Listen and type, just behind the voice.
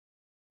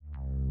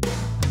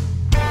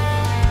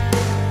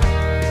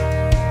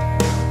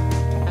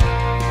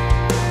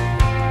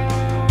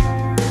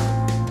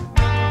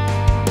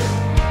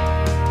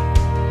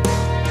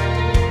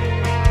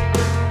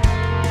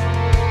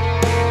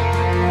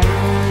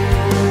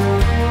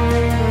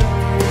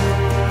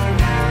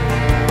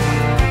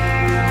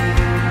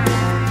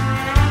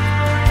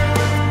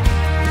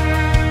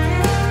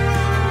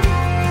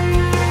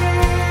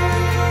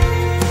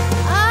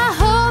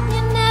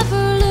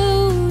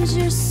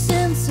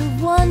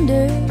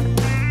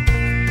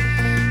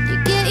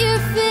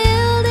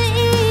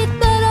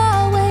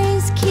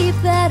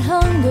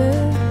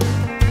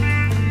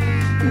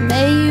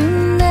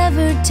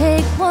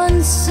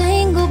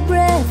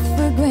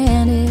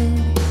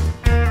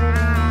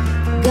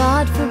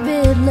God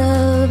forbid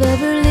love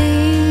ever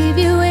leave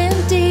you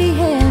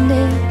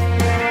empty-handed.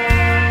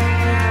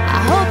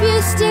 I hope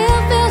you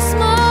still feel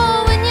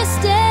small when you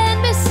stand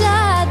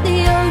beside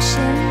the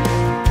ocean.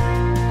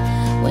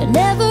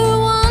 Whenever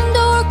one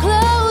door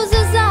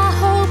closes, I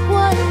hope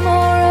one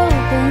more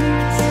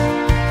opens.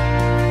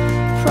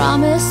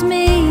 Promise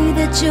me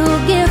that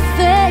you'll give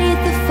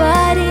faith a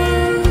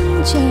fighting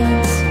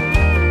chance.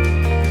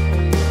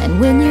 And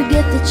when you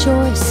get the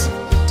choice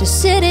to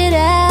sit it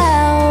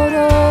out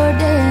or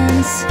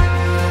dance,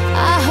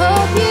 I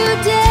hope you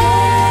dance.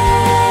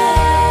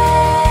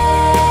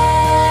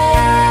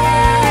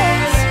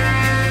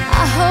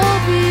 I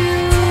hope you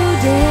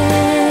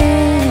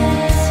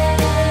dance.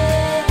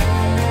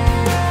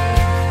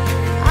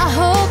 I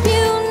hope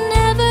you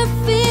never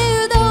fear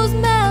those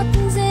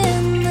mountains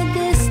in the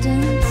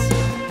distance.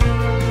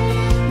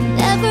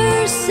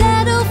 Never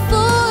settle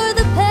for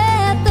the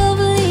path of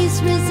least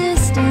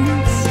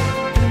resistance.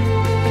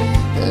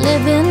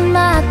 Living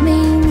might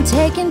mean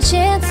taking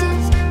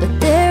chances, but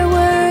they're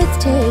worth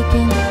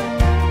taking.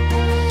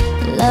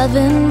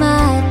 Loving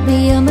might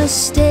be a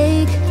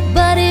mistake,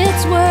 but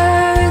it's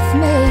worth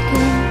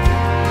making.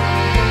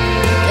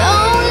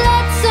 Don't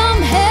let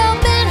some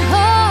helping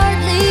heart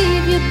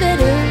leave you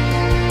bitter.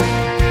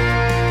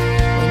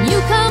 When you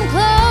come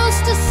close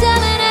to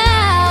selling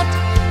out,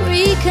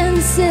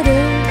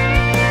 reconsider.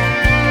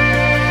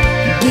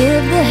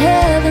 Give the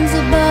heavens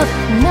above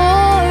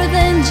more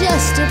than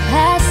just a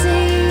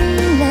passing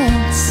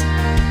glance.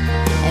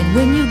 And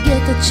when you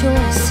get the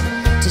choice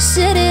to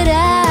sit it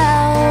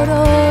out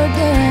or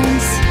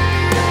dance,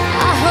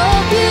 I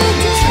hope you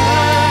dance.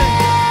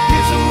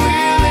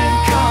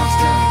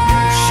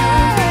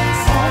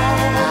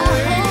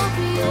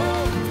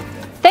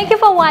 Thank you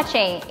for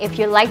watching. If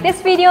you like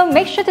this video,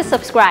 make sure to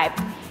subscribe.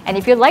 And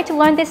if you'd like to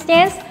learn this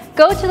dance,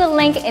 go to the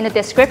link in the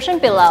description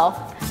below.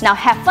 Now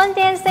have fun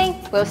dancing.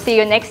 We'll see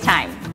you next time.